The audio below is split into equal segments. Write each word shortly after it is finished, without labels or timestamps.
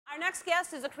Our next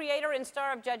guest is the creator and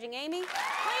star of Judging Amy. Please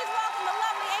welcome the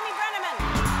lovely Amy Brenneman.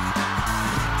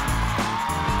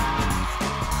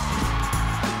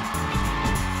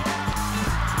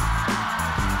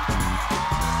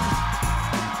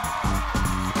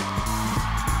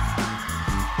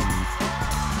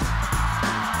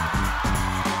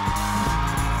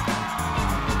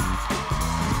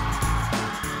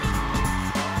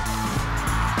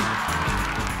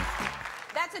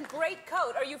 That's a great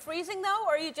coat. Are you freezing though,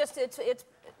 or are you just it's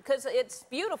because it's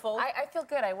beautiful? I feel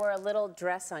good. I wore a little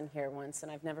dress on here once,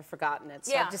 and I've never forgotten it.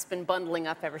 So Yeah. I've just been bundling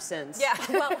up ever since. Yeah.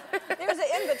 Well, there's an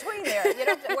in between there. You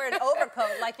don't have to wear an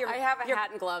overcoat like you're. I have a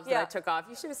hat and gloves yeah. that I took off.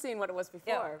 You should have seen what it was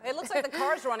before. Yeah. It looks like the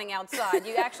car's running outside.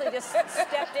 You actually just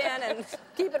stepped in and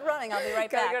keep it running. I'll be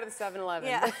right back. Gotta go to the 7-Eleven.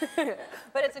 Yeah.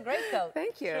 But it's a great coat.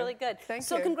 Thank you. It's really good. Thank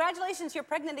so you. congratulations, you're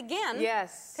pregnant again.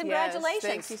 Yes. Congratulations.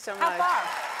 Yes, thank you so much. How far?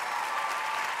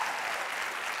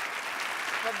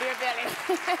 The beer belly.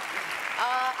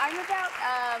 I'm about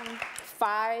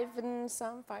 5 and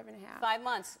a half. 5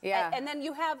 months. Yeah. And then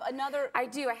you have another. I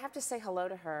do. I have to say hello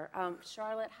to her.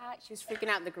 Charlotte, hi. She was freaking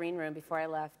out in the green room before I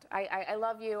left. I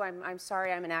love you. I'm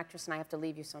sorry I'm an actress and I have to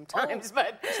leave you sometimes,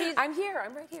 but I'm here.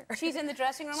 I'm right here. She's in the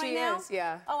dressing room right now? She is,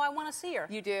 yeah. Oh, I want to see her.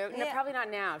 You do? Yeah. No, probably not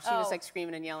now. She was like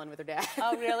screaming and yelling with her dad.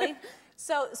 Oh, really?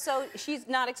 So she's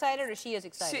not excited, or she is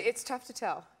excited? It's tough to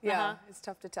tell. Yeah, it's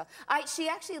tough to tell. She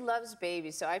actually loves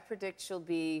babies, so I predict she'll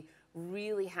be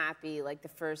really happy like the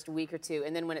first week or two,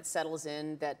 and then when it settles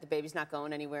in that the baby's not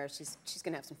going anywhere, she's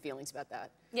gonna have some feelings about that.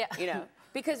 Yeah. You know,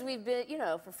 because we've been, you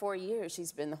know, for 4 years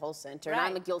she's been the whole center, and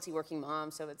I'm a guilty working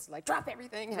mom, so it's like drop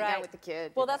everything, hang out with the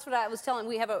kid. Well, that's what I was telling.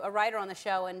 We have a writer on the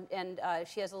show, and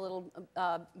she has a little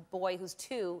boy who's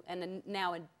 2, and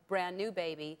now a brand new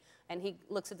baby, and he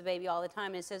looks at the baby all the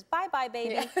time and says, "Bye, bye,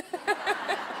 baby." Yeah.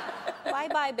 Bye,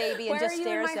 bye, baby, and just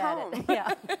stares at it.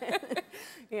 Yeah.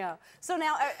 Yeah. So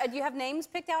now, do you have names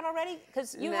picked out already?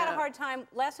 Because you had a hard time.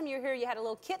 Last time you were here, you had a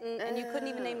little kitten, and you couldn't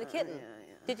even name the kitten.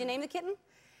 Yeah. Did you name the kitten?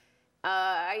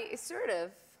 I sort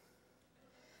of.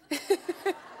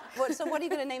 So what are you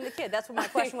going to name the kid? That's what my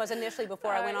question was initially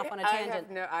before I went off on a tangent.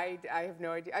 I have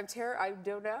no idea. I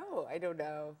don't know. I don't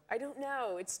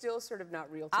know. It's still sort of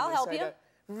not real to me. I'll help you.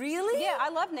 Really? Yeah, I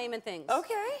love naming things.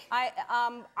 Okay. I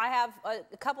have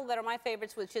a couple that are my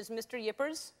favorites, which is Mr.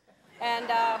 Yippers.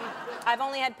 And I've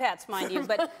only had pets, mind you,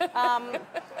 but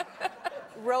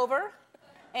Rover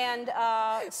and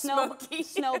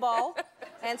Snowball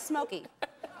and Smokey.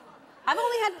 I've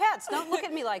only had pets. Don't look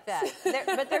at me like that.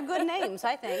 But they're good names,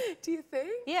 I think. Do you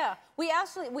think? Yeah. We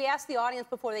asked the audience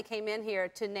before they came in here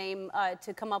to name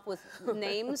to come up with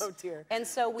names. Oh dear. And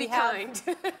so we kind.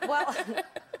 Well,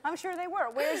 I'm sure they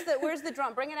were. Where's the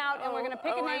drum? Bring it out, and we're gonna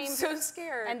pick a name. I'm so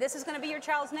scared. And this is gonna be your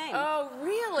child's name. Oh,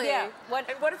 really? Yeah. And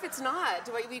what if it's not?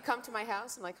 Will you come to my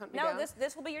house and like hunt me down? No,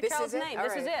 this will be your child's name.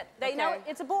 This is it. They okay. know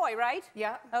it's a boy, right?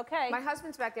 Yeah. Okay. My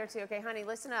husband's back there too. Okay, honey,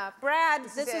 listen up. Brad,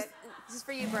 this is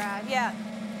for you, Brad. Yeah.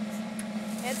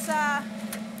 It's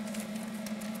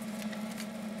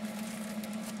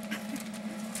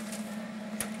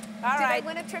All right. Did I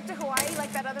win a trip to Hawaii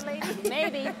like that other lady?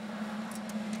 Maybe.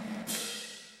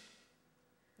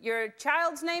 Your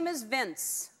child's name is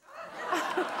Vince. Wow.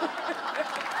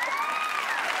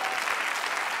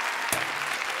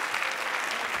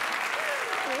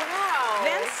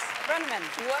 Vince Brenneman.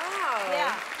 Wow.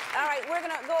 Yeah. All right, we're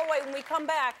going to go away. When we come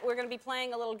back, we're going to be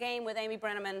playing a little game with Amy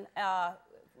Brenneman.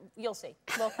 You'll see.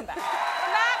 We'll come back. We're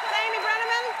back with Amy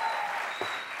Brenneman.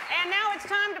 And now it's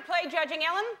time to play Judging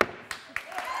Ellen.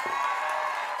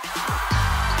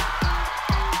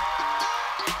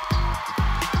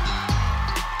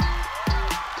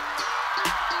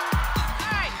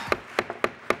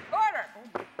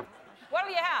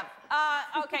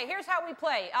 Okay, here's how we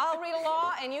play. I'll read a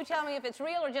law, and you tell me if it's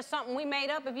real or just something we made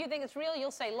up. If you think it's real,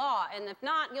 you'll say law. And if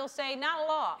not, you'll say not a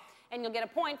law. And you'll get a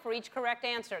point for each correct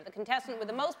answer. The contestant with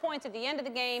the most points at the end of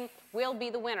the game will be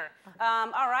the winner.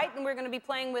 All right, and we're going to be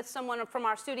playing with someone from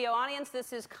our studio audience.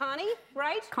 This is Connie,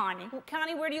 right? Connie.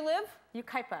 Connie, where do you live?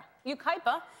 Ukaipa.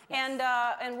 Ukaipa. Yes.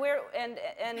 And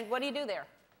what do you do there?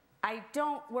 I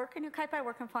don't work in Ukaipa. I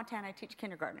work in Fontana. I teach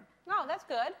kindergarten. Oh, that's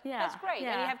good. Yeah. That's great.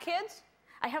 Yeah. And you have kids?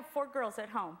 I have 4 girls at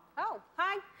home. Oh,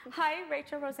 hi. Hi,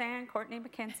 Rachel, Roseanne, Courtney,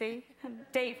 Mackenzie, and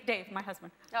Dave, my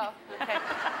husband. Oh, okay.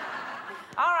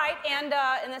 All right, and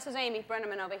this is Amy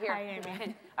Brenneman over here. Hi,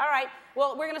 Amy. All right,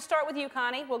 well, we're going to start with you,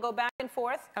 Connie. We'll go back and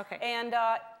forth. Okay. And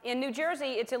in New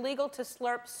Jersey, it's illegal to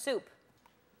slurp soup.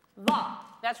 Law.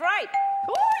 That's right.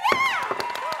 Oh, yeah!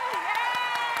 Oh,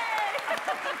 yay!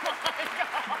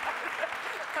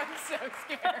 I'm so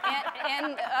scared.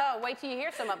 And wait till you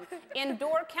hear some of them. In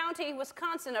Door County,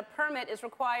 Wisconsin, a permit is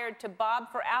required to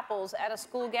bob for apples at a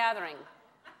school gathering.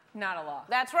 Not a law.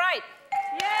 That's right.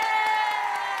 Yay!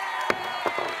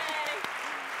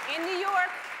 In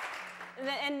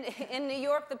New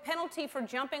York, the penalty for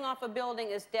jumping off a building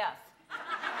is death.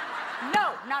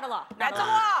 No, not a law. That's a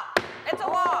law. It's a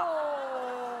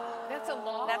law. That's a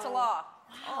law? That's a law.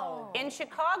 Wow. In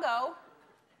Chicago,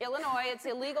 Illinois, it's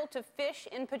illegal to fish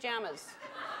in pajamas.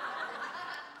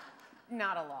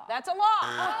 Not a law. That's a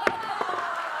law.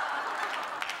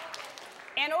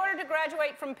 In order to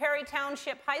graduate from Perry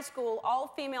Township High School, all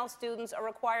female students are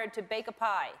required to bake a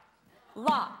pie.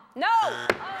 Law. No!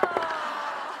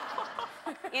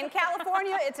 In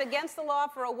California, it's against the law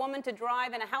for a woman to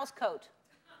drive in a house coat.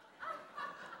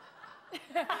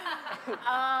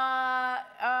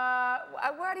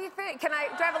 What do you think? Can I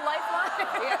drive a Lifeline?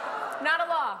 Yeah. Not a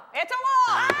law. It's a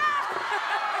law!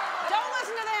 Don't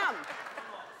listen to them.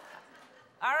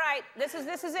 All right, this is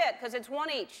it, because it's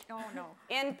one each. Oh, no.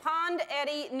 In Pond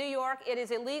Eddy, New York, it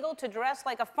is illegal to dress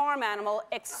like a farm animal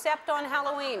except on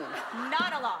Halloween.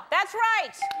 Not a law. That's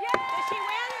right. Yay! Did she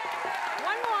win?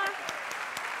 One more.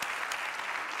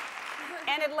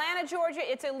 In Atlanta, Georgia,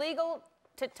 it's illegal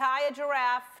to tie a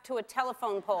giraffe to a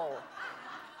telephone pole.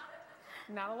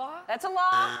 Not a law? That's a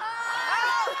law.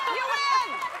 Oh, you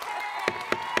win!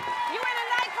 You win a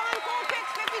Nikon Coolpix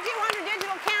 5200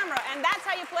 digital camera, and that's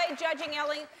how you play Judging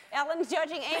Ellen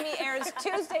Judging Amy airs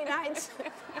Tuesday nights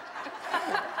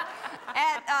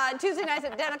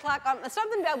at 10 o'clock.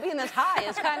 Something about being this high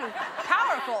is kind of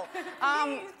powerful.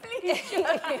 Please.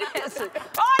 Yes.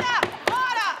 Order!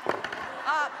 Order!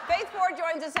 Faith Ford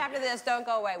joins us after this. Don't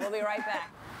go away. We'll be right back.